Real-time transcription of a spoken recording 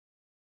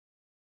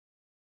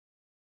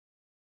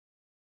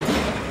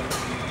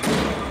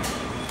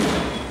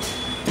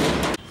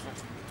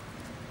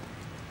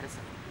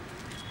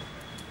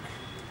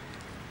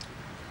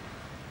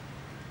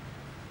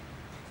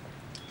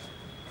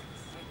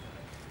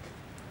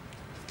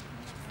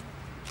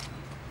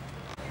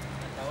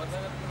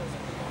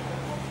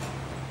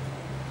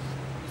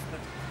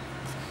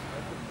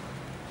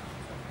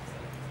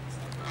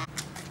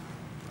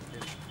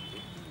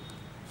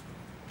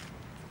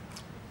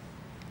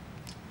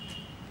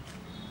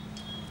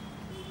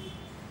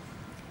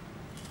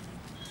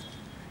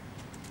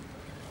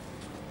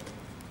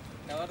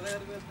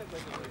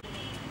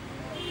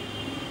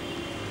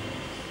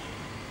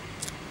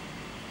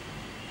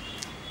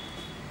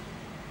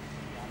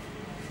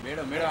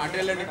Madam madam అంటే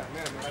వెళ్ళండి.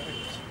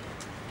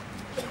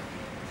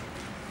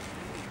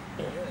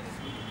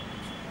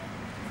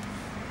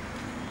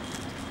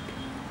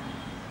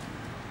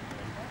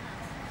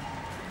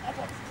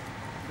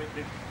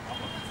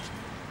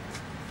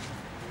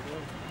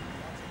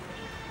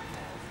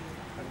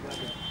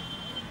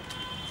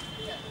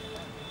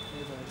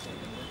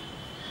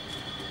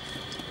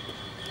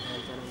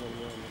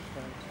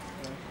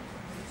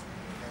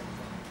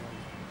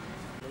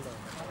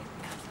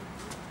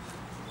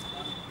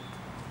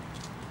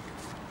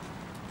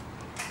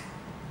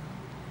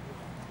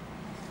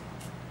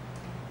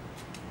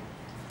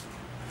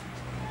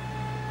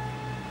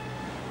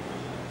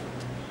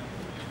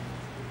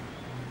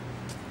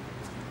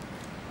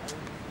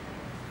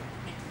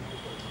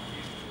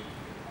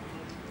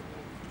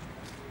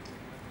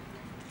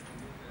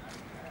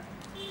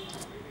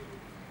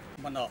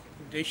 మన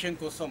దేశం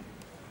కోసం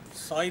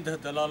సాయుధ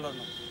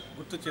దళాలను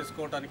గుర్తు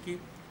చేసుకోవడానికి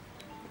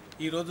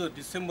ఈరోజు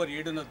డిసెంబర్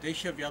 7న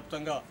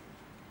దేశవ్యాప్తంగా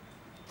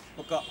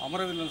ఒక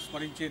అమరవీరులను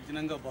స్మరించే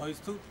దినంగా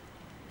భావిస్తూ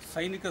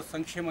సైనిక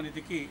సంక్షేమ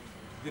నిధికి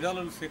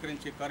విరాళాలు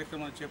సేకరించే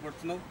కార్యక్రమాన్ని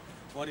చేపడుతున్నాం.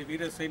 వారి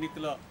వీర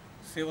సైనికుల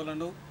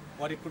సేవలను,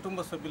 వారి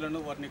కుటుంబ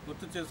సభ్యులను వారిని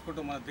గుర్తు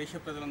చేసుకోవడం మన దేశ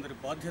ప్రజలందరి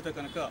బాధ్యత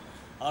కనుక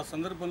ఆ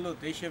సందర్భంలో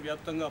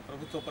దేశవ్యాప్తంగా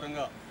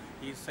ప్రభుత్వపరంగా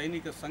ఈ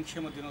సైనిక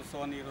సంక్షేమ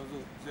దినోత్సవాన్ని ఈరోజు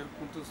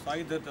జరుపుకుంటూ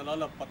సాయుధ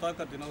దళాల పతాక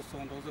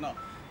దినోత్సవం రోజున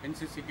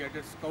ఎన్సీసీ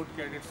క్యాడెట్స్, స్కౌట్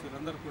క్యాడెట్స్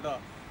వీరందరూ కూడా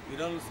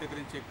విరాళాలు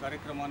సేకరించే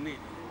కార్యక్రమాన్ని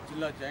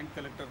జిల్లా జాయింట్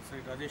కలెక్టర్ శ్రీ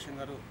రాజేశం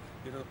గారు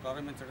ఈరోజు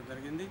ప్రారంభించడం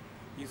జరిగింది.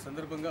 ఈ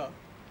సందర్భంగా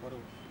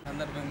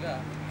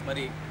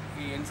మరి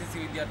ఈ ఎన్సీసీ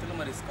విద్యార్థులు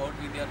మరి స్కౌట్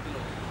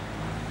విద్యార్థులు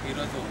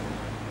ఈరోజు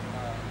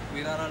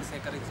విరాళాలు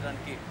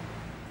సేకరించడానికి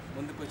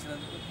ముందుకు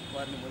వచ్చినందుకు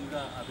వారిని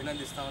ముందుగా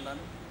అభినందిస్తూ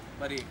ఉన్నాను.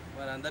 మరి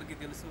మనందరికీ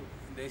తెలుసు,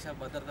 దేశ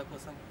భద్రత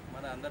కోసం,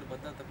 మన అందరి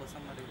భద్రత కోసం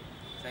మరి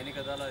సైనిక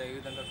దళాలు ఏ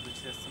విధంగా కృషి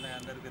చేస్తున్నాయో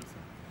అందరికీ తెలుసు.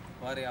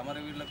 వారి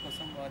అమరవీరుల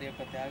కోసం, వారి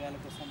యొక్క త్యాగాల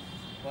కోసం,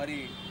 వారి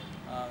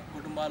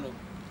కుటుంబాలు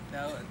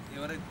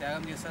ఎవరైతే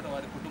త్యాగం చేస్తారో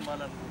వారి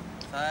కుటుంబాలకు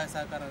సహాయ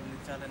సహకారం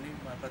అందించాలని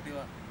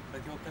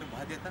ప్రతి ఒక్కరి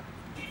బాధ్యత.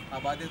 ఆ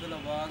బాధ్యతలో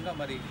భాగంగా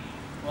మరి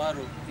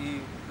వారు ఈ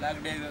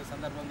ఫ్లాగ్ డే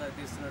సందర్భంగా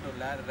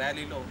తీస్తున్నటువంటి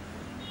ర్యాలీలో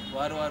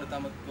వారు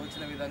తమకు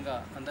తోచిన విధంగా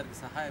అందరికీ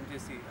సహాయం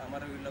చేసి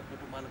అమరవీరుల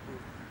కుటుంబాలకు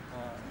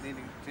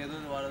దీనికి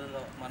చేదోడు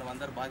వాళ్ళలో మనం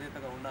అందరు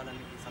బాధ్యతగా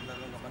ఉండాలని ఈ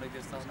సందర్భంగా మనవి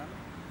చేస్తూ ఉన్నాను.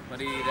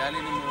 మరి ఈ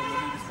ర్యాలీని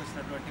ముందుకు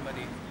తీసుకొచ్చినటువంటి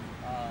మరి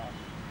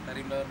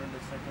కరీంనగర్ నుండి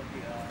వచ్చినటువంటి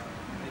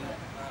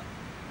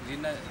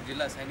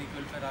జిల్లా సైనిక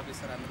వెల్ఫేర్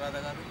ఆఫీసర్ అనురాధ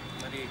గారు,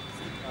 మరి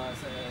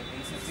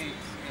ఎన్సీసీ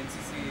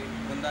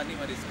బృందాన్ని,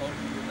 మరి స్కౌట్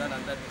బృందాన్ని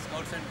అందరినీ,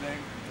 స్కౌట్స్ అండ్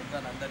గైడ్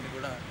బృందాన్ని అందరినీ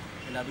కూడా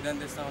నేను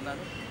అభినందిస్తూ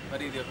ఉన్నాను.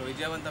 మరి ఇది ఒక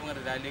విజయవంతమైన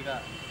ర్యాలీగా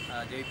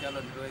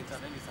జగిత్యాలలో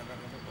నిర్వహించాలని ఈ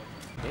సందర్భంగా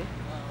కోరుతున్నాను.